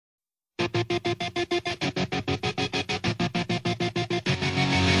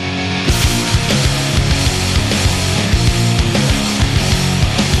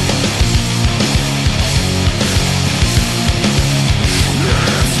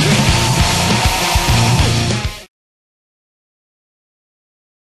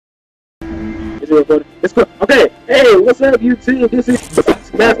It's cool. Okay, hey, what's up, YouTube? This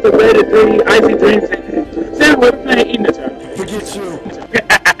is Master Rated 3, IcyyDreams Channel. Sam, we're playing Eating the Turtle. Forget you.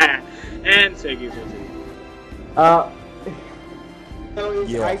 And Seigi's with you. So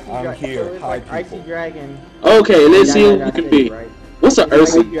yeah, I'm here. So it's Hi, like people. Icy Dragon. Okay, let's see who you can be. Right? What's an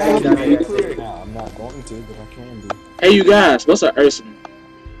Urson? I'm not going to, but I can be. Hey, you guys, what's an Urson?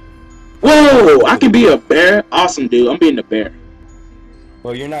 Whoa, I can be a bear? Awesome, dude. I'm being the bear.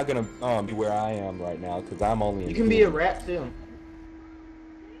 Well, you're not gonna be where I am right now, because I'm only. You can be a rat too.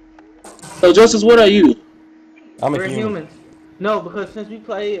 So, Justice, what are you? We're humans. No, because since we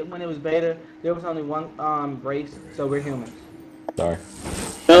played when it was beta, there was only one race, so we're humans. Sorry.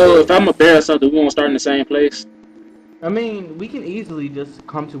 So, if I'm a bear or something, we won't start in the same place? I mean, we can easily just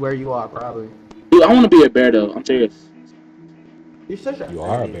come to where you are, probably. Dude, I want to be a bear, though. I'm serious. You're such a. You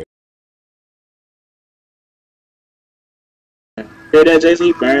are a bear. Hear that, Jason?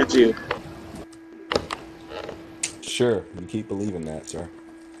 He burns you. Sure, you keep believing that, sir.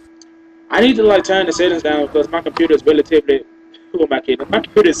 I need to, like, turn the settings down because my computer is relatively... Who am I kidding? My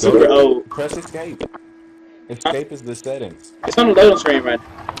computer is super old. Press escape. Escape is the settings. It's on the loading screen right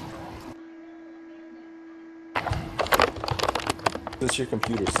now. This your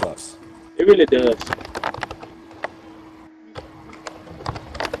computer sucks. It really does.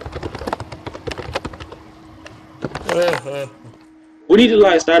 We need to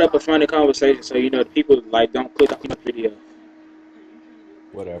like start up a funny conversation so you know the people like don't click on the video.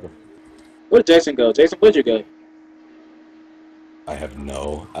 Whatever. Where'd Jason go? Jason, where'd you go? I have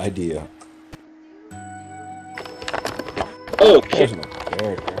no idea. Okay. There's no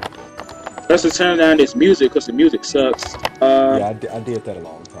character. Let's turn down this music because the music sucks. Yeah, I did that a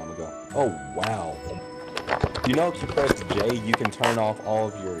long time ago. Oh wow. You know, if you press J, you can turn off all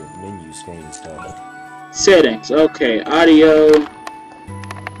of your menu screen stuff. Settings. Okay. Audio.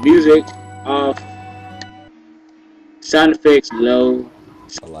 Music off. Sound effects low.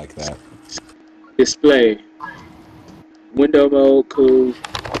 I like that. Display. Window mode cool.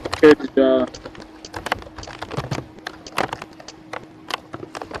 Character draw.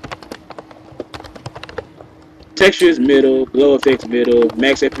 Textures middle. Glow effects middle.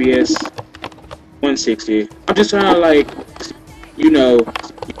 Max FPS 160. I'm just trying to like, you know,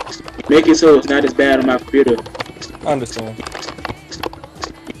 make it so it's not as bad on my computer. I understand.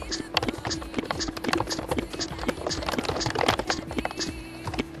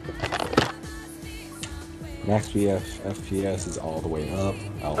 Max FPS is all the way up.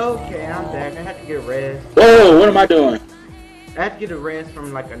 Okay, I'm back. I had to get a rest. Whoa, what am I doing? I had to get a rest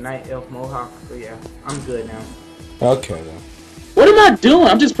from like a night elf mohawk, so yeah, I'm good now. Okay then. What am I doing?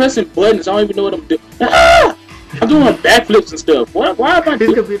 I'm just pressing buttons. I don't even know what I'm doing. Ah! I'm doing backflips and stuff. Why am I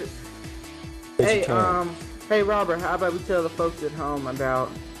doing? Hey, hey Robert, how about we tell the folks at home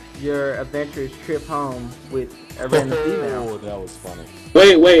about your adventurous trip home with a random female? Oh, that was funny.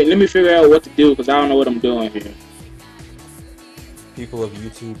 Wait, let me figure out what to do because I don't know what I'm doing here. People of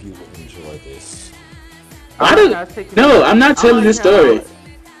YouTube, you will enjoy this. No, I'm not telling this story.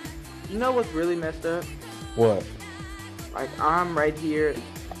 You know what's really messed up? What? Like, I'm right here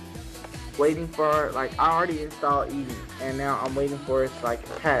waiting for, like, I already installed Eden, and now I'm waiting for it to, like,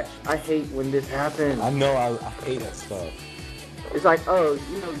 patch. I hate when this happens. I know, I hate that stuff. It's like, oh,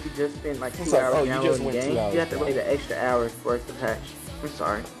 you know, you just spent, like, 2 hours downloading the game. You have to wait an extra hour for it to patch. I'm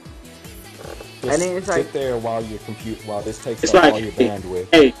sorry. Just and then it's like, sit there while your while this takes it's up like, all your bandwidth.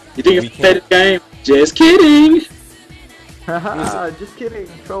 Hey, you think you can play the game? Just kidding. Haha, just kidding.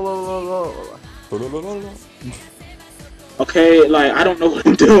 Okay, like, I don't know what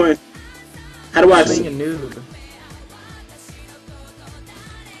I'm doing. How do I being a noob?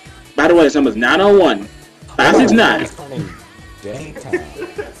 By the way, this number's 901 569.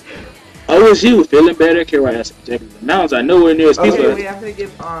 OSU feeling better. KYS. Mountains are nowhere near as peaceful. Okay, we have to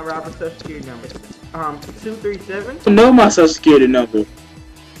give Robert's social security number. 237. I know my social security number.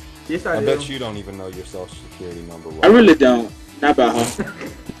 Yes, I bet you don't even know your social security number. I really don't. Not about her.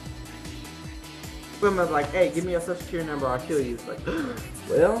 Women's like, hey, give me your social security number, I'll kill you. It's like,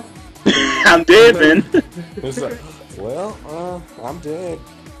 well, I'm dead, man. It's like, well, I'm dead.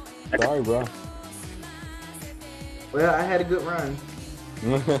 Sorry, bro. Well, I had a good run.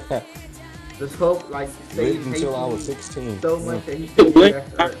 Just hope, like, lived until I was 16. So much that he blink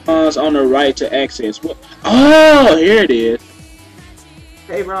icons on the right to access. What? Oh, here it is.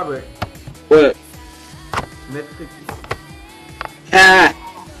 Hey, Robert. What? Myth cookie. Ah,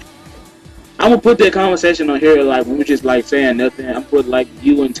 I'm gonna put that conversation on here, like when we're just like saying nothing. I'm put like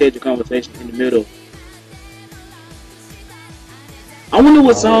you and Ted your conversation in the middle. I wonder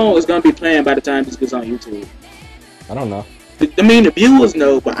what song is gonna be playing by the time this gets on YouTube. I don't know. I mean, the viewers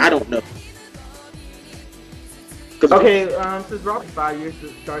know, but I don't know. Okay, since Rob's 5 years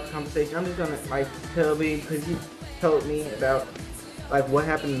to start the conversation, I'm just gonna like tell me because he told me about like what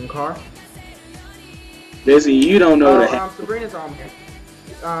happened in the car. Listen, you don't know that. Sabrina's on here.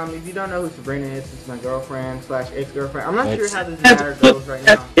 If you don't know who Sabrina is, it's my girlfriend / ex-girlfriend. I'm not sure how this matter goes right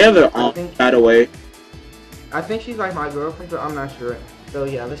now. Together, by the way. I think she's like my girlfriend, but I'm not sure. So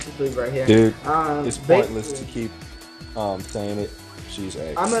yeah, let's just leave right here. Dude, it's pointless to keep saying it. She's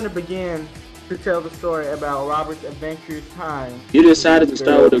ex. I'm gonna begin to tell the story about Robert's adventurous time. You decided to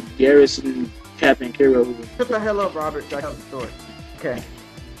start with a Garrison Captain Kiro. Took the hell up, Robert, so I tell the story. Okay.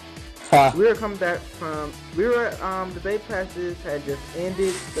 We were coming back from, the debate classes had just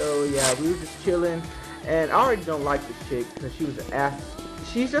ended, so yeah, we were just chilling, and I already don't like this chick, because she was an ass.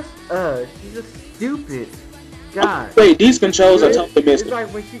 She's just stupid. God. Wait, these controls are totally missing. It's like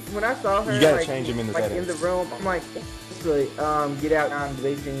when I saw her, you gotta like, change them in the like settings. in the room, I'm like, get out on the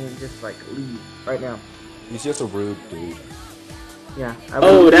debate scene and just like leave right now. He's just a rude dude. Yeah.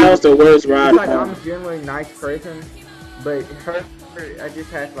 That was the worst ride. Like, I'm a generally nice person, but I just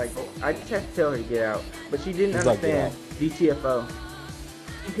had to tell her to get out, but she didn't understand DTFO.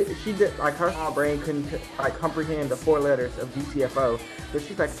 She did, like, her small brain couldn't like comprehend the 4 letters of DTFO, so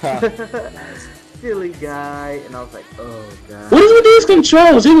she's like, silly guy, and I was like, oh god. What is with these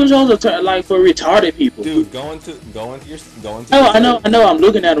controls? These controls are like for retarded people. Dude, go into your. I know. I'm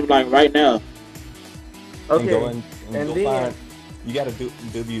looking at them like right now. Okay. And you'll find you gotta do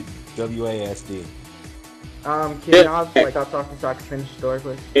WASD. Can I like stop talking so I can finish the story,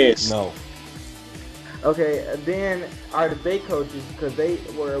 please? Yes. No. Okay, then our debate coaches, because they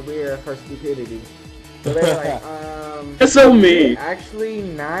were aware of her stupidity, so they were like, that's so mean. Actually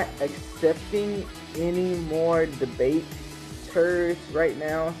not accepting any more debaters right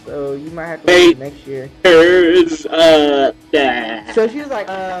now, so you might have to wait next year. So she was like,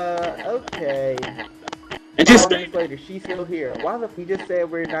 okay. And just later, she's still here. Why the f we just said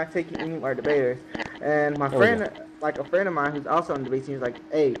we're not taking any more debaters? And my friend, like a friend of mine who's also on the debate team, was like,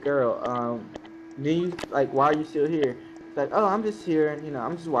 hey girl, why are you still here? It's like, oh, I'm just here, and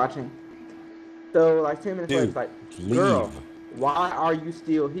I'm just watching. So like 10 minutes later, it's like, girl, why are you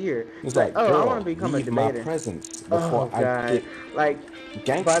still here? It's like, oh, girl, I want to become a debater. my presence before I get like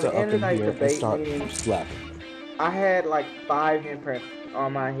gangsta by the up end of in the here and debate start meeting, slapping. I had like 5 imprints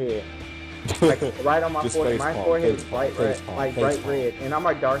on my head. Like right on my forehead. My forehead is bright red, and I'm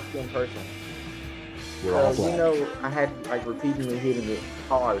a dark skinned person. So I had like repeatedly hitting it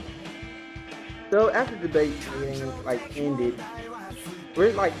hard. So after the debate meeting like ended,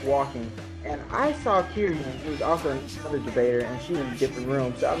 we're like walking, and I saw Kirian, who's also another debater, and she's in a different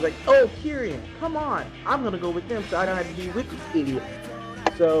room. So I was like, oh, Kirian, come on, I'm gonna go with them, so I don't have to be with this idiot.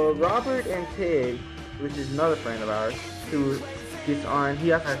 So Robert and Ted, which is another friend of ours, who gets on,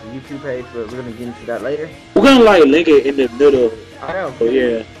 he also has a YouTube page, but we're gonna get into that later. We're gonna like link it in the middle. I know. Oh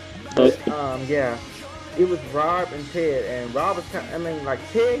yeah. But, yeah. It was Rob and Ted, and Rob was Ted, he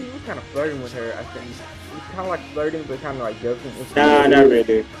was kind of flirting with her, I think. He was kind of like flirting, but kind of like joking. Nah, not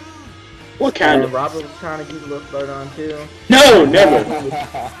really. What kind of? Robert was trying to keep a little flirt on too. No, never.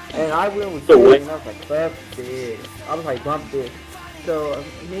 And I went with Ted, and I was like, fuck this. I was like, bump this. So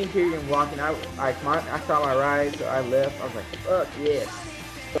me and Kirian walking, I saw my ride, so I left. I was like, fuck yes.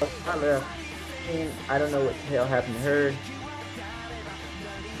 So I left. And I don't know what the hell happened to her.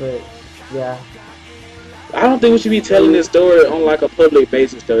 But yeah. I don't think we should be telling this story on like a public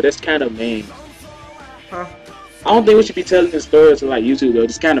basis though. That's kind of mean. Huh? I don't think we should be telling this story to like YouTube though.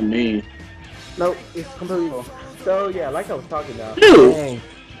 It's kind of mean. No, it's completely wrong. So yeah, like I was talking about. Dude.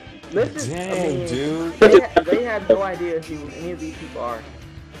 Listen, dude. They have no idea who any of these people are.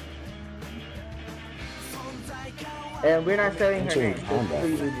 And we're not saying her name. It's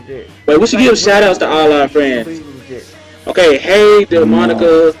completely legit. Wait, we should give shout outs to all our friends. Completely legit. Okay, hey to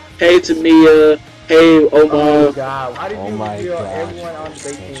Monica, hey to Mia, hey Omar. Oh god, why did you reveal everyone on the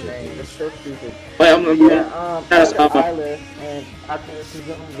baking name? That's so stupid. Wait, after I left, and after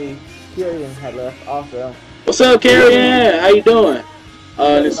presumably Kirian had left also. What's up, Kirian? How you doing?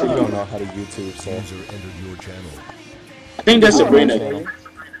 Let's see. You don't know how to YouTube, so. I think that's Sabrina.